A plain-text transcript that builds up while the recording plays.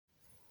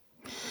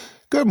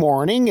Good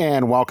morning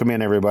and welcome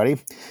in, everybody.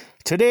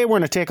 Today we're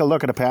going to take a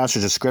look at a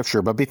passage of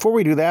Scripture, but before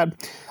we do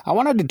that, I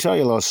wanted to tell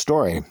you a little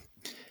story.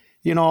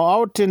 You know,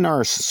 out in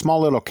our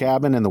small little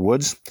cabin in the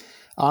woods,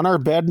 on our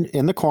bed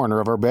in the corner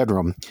of our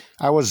bedroom,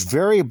 I was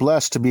very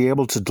blessed to be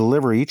able to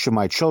deliver each of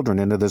my children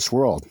into this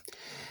world.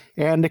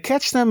 And to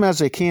catch them as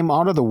they came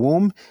out of the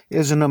womb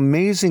is an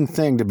amazing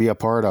thing to be a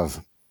part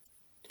of.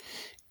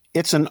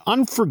 It's an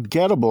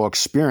unforgettable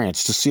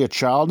experience to see a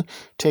child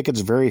take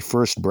its very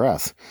first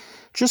breath.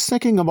 Just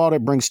thinking about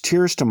it brings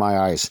tears to my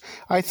eyes.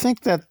 I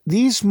think that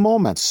these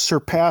moments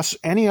surpass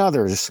any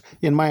others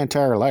in my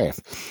entire life.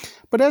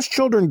 But as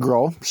children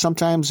grow,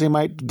 sometimes they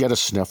might get a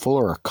sniffle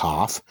or a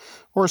cough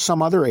or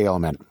some other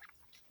ailment.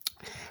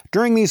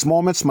 During these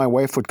moments, my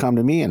wife would come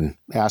to me and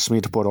ask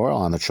me to put oil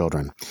on the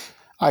children.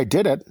 I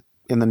did it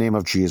in the name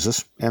of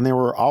Jesus, and they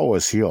were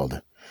always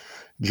healed.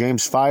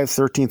 James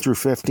 5:13 through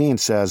 15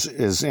 says,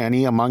 "Is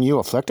any among you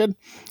afflicted?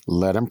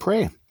 Let him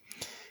pray.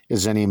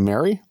 Is any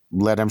merry?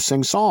 Let him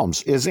sing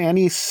psalms. Is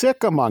any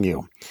sick among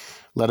you?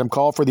 Let him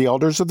call for the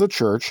elders of the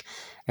church,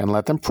 and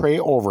let them pray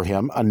over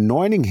him,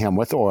 anointing him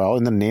with oil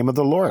in the name of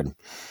the Lord.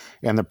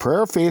 And the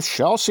prayer of faith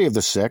shall save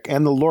the sick,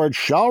 and the Lord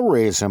shall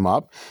raise him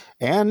up.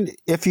 And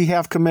if he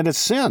have committed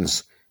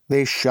sins,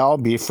 they shall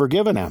be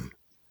forgiven him."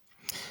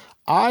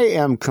 I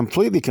am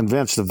completely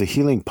convinced of the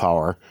healing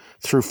power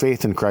through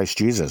faith in Christ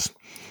Jesus.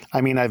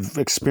 I mean, I've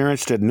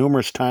experienced it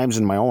numerous times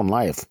in my own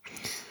life.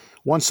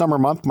 One summer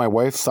month, my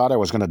wife thought I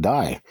was going to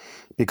die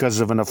because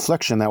of an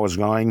affliction that was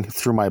going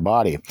through my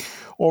body.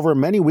 Over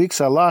many weeks,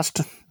 I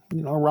lost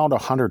around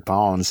 100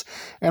 pounds,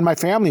 and my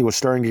family was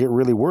starting to get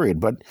really worried.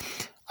 But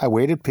I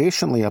waited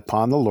patiently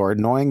upon the Lord,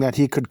 knowing that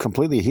he could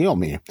completely heal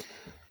me.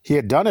 He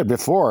had done it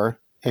before,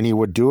 and he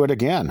would do it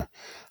again.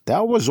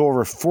 That was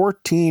over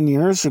 14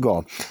 years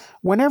ago.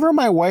 Whenever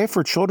my wife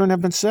or children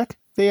have been sick,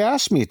 they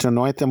asked me to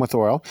anoint them with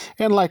oil,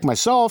 and like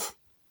myself,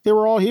 they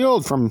were all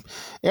healed from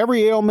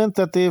every ailment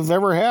that they've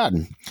ever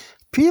had.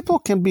 People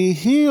can be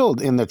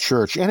healed in the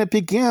church, and it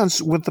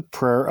begins with the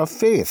prayer of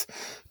faith,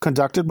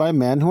 conducted by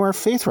men who are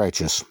faith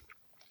righteous.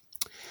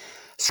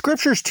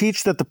 Scriptures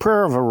teach that the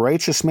prayer of a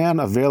righteous man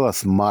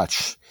availeth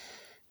much.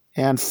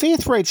 And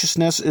faith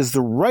righteousness is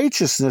the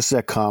righteousness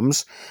that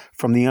comes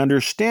from the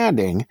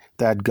understanding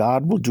that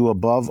God will do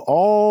above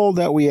all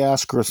that we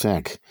ask or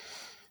think.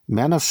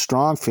 Men of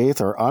strong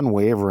faith are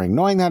unwavering,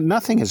 knowing that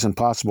nothing is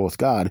impossible with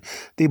God.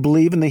 They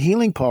believe in the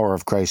healing power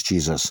of Christ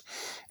Jesus.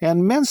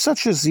 And men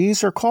such as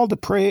these are called to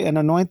pray and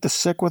anoint the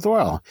sick with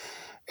oil,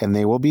 and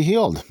they will be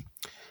healed.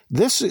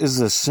 This is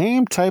the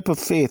same type of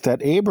faith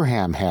that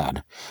Abraham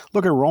had.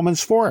 Look at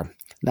Romans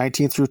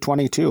 4:19 through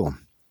 22.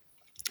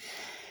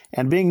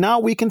 "And being now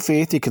weak in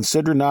faith, he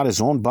considered not his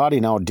own body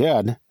now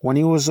dead, when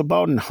he was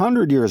about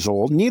 100 years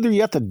old, neither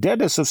yet the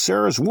deadness of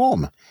Sarah's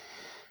womb.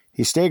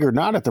 He staggered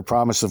not at the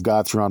promise of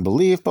God through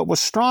unbelief, but was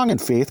strong in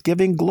faith,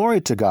 giving glory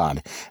to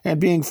God,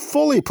 and being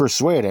fully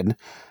persuaded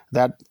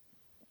that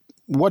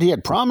what he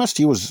had promised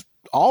he was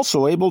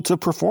also able to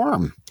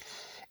perform.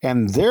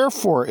 And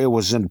therefore it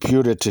was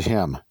imputed to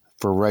him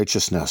for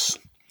righteousness."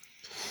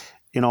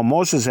 You know,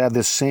 Moses had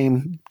this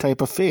same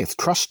type of faith,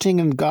 trusting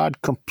in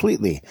God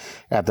completely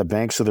at the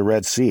banks of the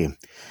Red Sea.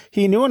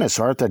 He knew in his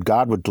heart that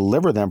God would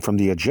deliver them from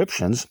the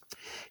Egyptians.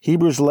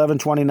 Hebrews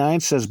 11:29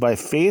 says, "By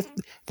faith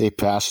they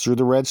passed through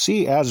the Red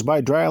Sea as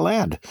by dry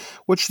land,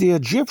 which the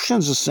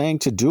Egyptians essaying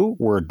to do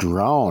were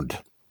drowned."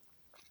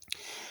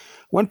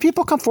 When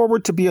people come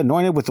forward to be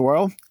anointed with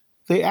oil,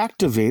 they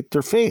activate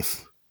their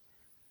faith.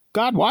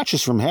 God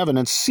watches from heaven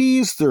and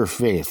sees their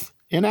faith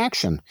in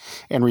action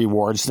and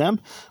rewards them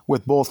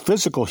with both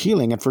physical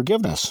healing and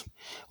forgiveness.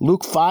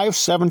 Luke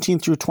 5:17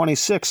 through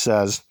 26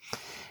 says,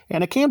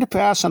 "And it came to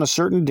pass on a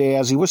certain day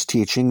as he was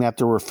teaching that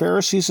there were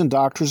Pharisees and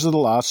doctors of the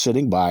law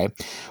sitting by,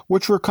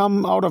 which were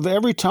come out of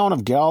every town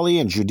of Galilee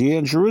and Judea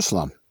and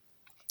Jerusalem.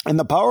 And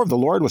the power of the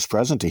Lord was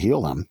present to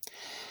heal them.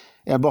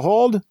 And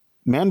behold,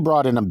 men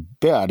brought in a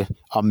bed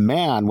a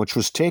man which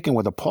was taken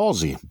with a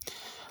palsy.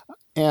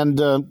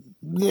 And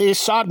they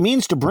sought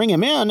means to bring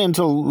him in and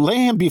to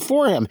lay him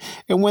before him.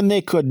 And when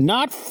they could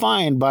not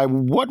find by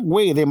what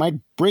way they might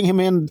bring him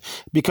in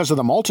because of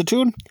the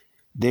multitude,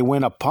 they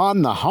went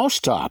upon the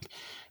housetop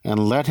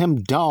and let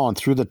him down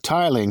through the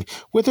tiling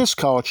with his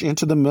couch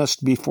into the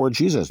midst before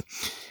Jesus.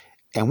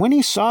 And when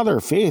he saw their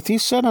faith, he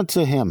said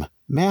unto him,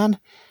 Man,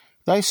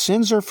 thy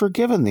sins are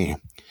forgiven thee.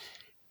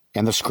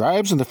 And the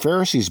scribes and the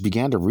Pharisees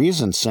began to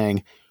reason,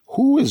 saying,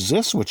 Who is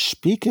this which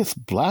speaketh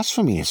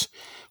blasphemies?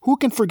 Who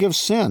can forgive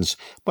sins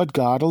but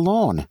God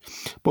alone?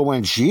 But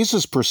when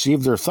Jesus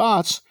perceived their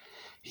thoughts,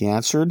 he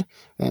answered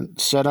and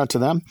said unto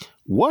them,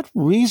 What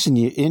reason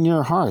ye in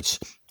your hearts?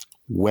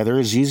 Whether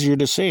is easier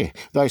to say,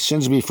 Thy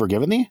sins be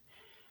forgiven thee,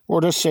 or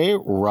to say,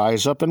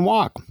 Rise up and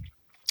walk?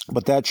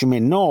 But that you may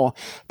know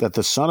that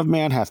the Son of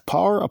Man hath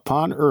power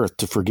upon earth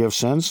to forgive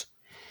sins.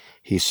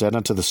 He said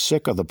unto the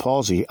sick of the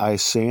palsy, I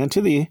say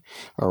unto thee,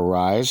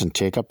 Arise and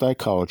take up thy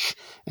couch,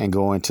 and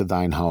go into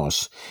thine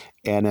house.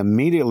 And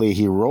immediately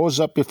he rose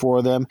up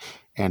before them,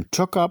 and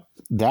took up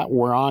that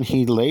whereon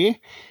he lay,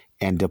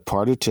 and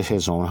departed to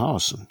his own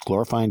house,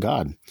 glorifying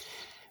God.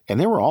 And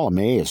they were all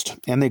amazed,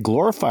 and they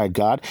glorified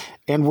God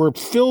and were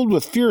filled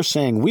with fear,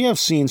 saying, "We have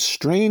seen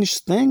strange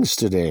things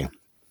today."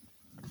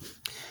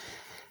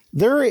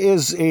 There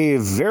is a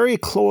very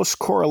close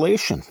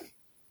correlation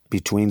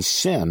between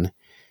sin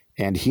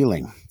and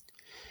healing.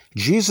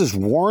 Jesus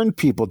warned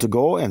people to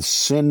go and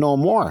sin no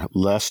more,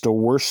 lest a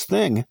worse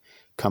thing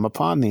come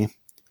upon thee.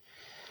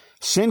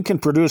 Sin can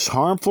produce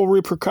harmful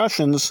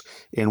repercussions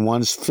in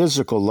one's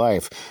physical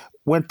life.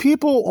 When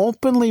people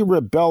openly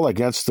rebel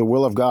against the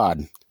will of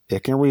God,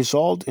 it can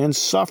result in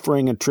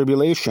suffering and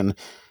tribulation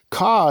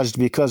caused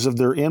because of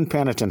their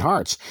impenitent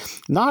hearts.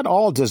 Not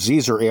all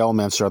disease or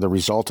ailments are the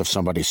result of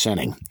somebody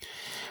sinning.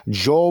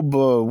 Job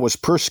was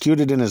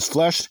persecuted in his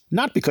flesh,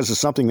 not because of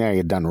something that he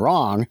had done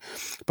wrong,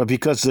 but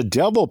because the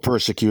devil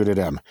persecuted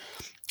him.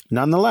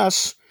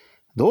 Nonetheless,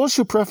 those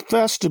who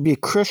profess to be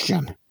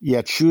Christian,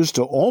 yet choose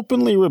to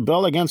openly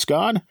rebel against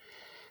God,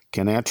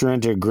 can enter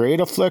into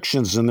great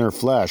afflictions in their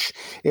flesh.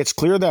 It's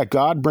clear that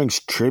God brings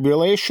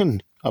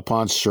tribulation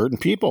upon certain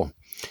people,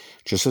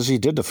 just as he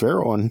did to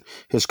Pharaoh and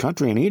his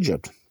country in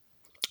Egypt.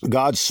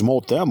 God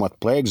smote them with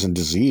plagues and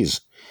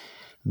disease.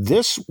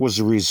 This was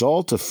the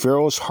result of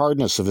Pharaoh's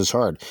hardness of his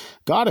heart.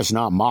 God is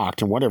not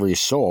mocked, and whatever you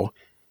sow,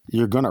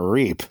 you're going to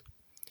reap.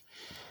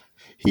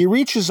 He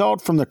reaches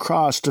out from the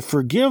cross to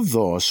forgive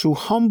those who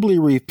humbly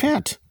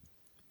repent,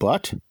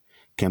 but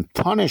can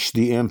punish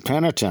the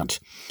impenitent.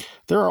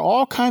 There are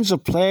all kinds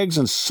of plagues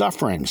and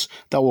sufferings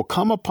that will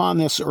come upon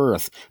this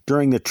earth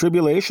during the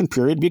tribulation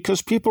period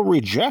because people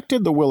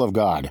rejected the will of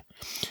God.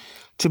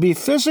 To be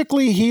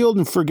physically healed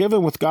and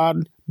forgiven with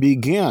God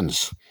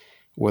begins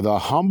with a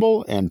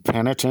humble and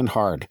penitent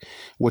heart,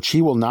 which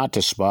he will not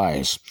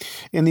despise.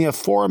 In the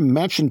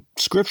aforementioned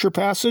scripture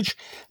passage,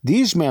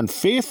 these men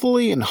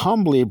faithfully and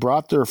humbly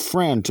brought their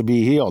friend to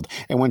be healed,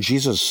 and when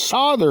Jesus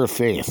saw their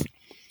faith,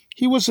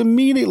 he was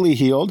immediately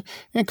healed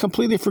and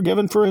completely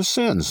forgiven for his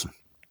sins.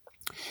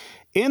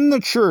 In the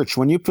church,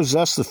 when you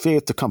possess the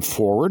faith to come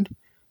forward,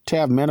 to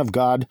have men of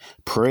God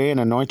pray and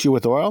anoint you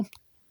with oil,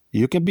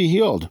 you can be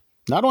healed,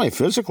 not only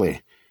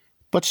physically,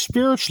 but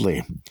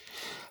spiritually.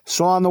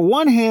 So on the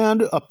one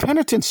hand, a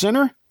penitent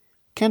sinner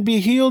can be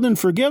healed and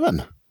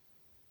forgiven,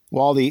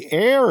 while the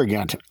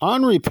arrogant,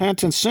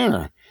 unrepentant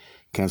sinner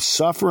can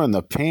suffer in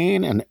the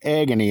pain and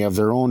agony of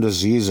their own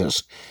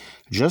diseases.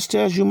 Just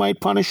as you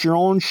might punish your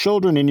own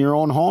children in your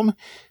own home,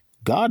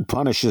 God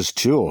punishes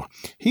too.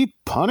 He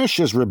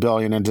punishes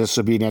rebellion and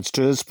disobedience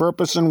to his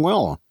purpose and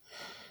will.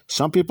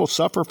 Some people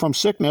suffer from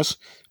sickness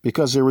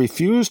because they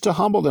refuse to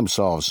humble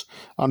themselves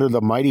under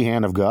the mighty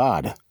hand of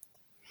God.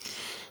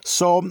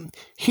 So,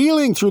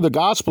 healing through the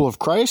gospel of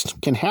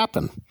Christ can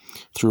happen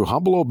through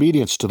humble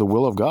obedience to the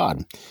will of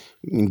God.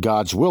 And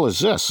God's will is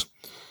this: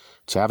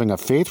 it's having a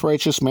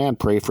faith-righteous man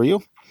pray for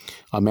you,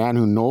 a man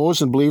who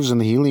knows and believes in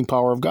the healing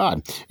power of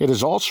God. It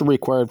is also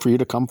required for you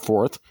to come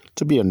forth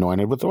to be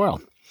anointed with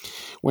oil.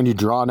 When you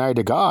draw nigh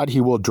to God,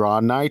 he will draw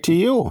nigh to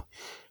you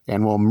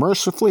and will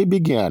mercifully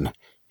begin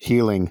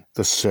healing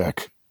the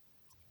sick.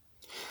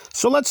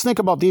 So let's think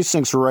about these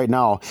things for right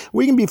now.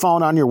 We can be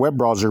found on your web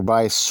browser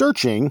by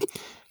searching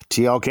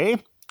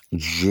tlkjbc,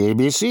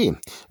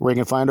 where you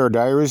can find our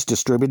diaries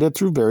distributed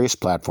through various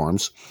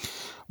platforms.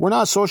 We're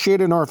not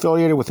associated nor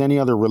affiliated with any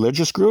other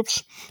religious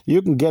groups.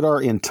 You can get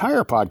our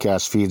entire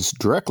podcast feeds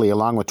directly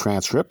along with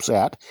transcripts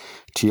at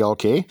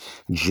tlkjbc.com.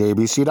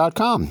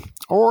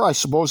 Or I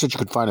suppose that you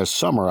could find us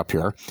somewhere up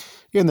here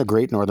in the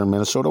great northern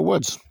Minnesota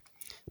woods.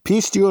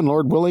 Peace to you, and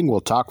Lord willing,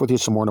 we'll talk with you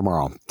some more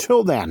tomorrow.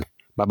 Till then,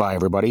 bye-bye,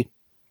 everybody.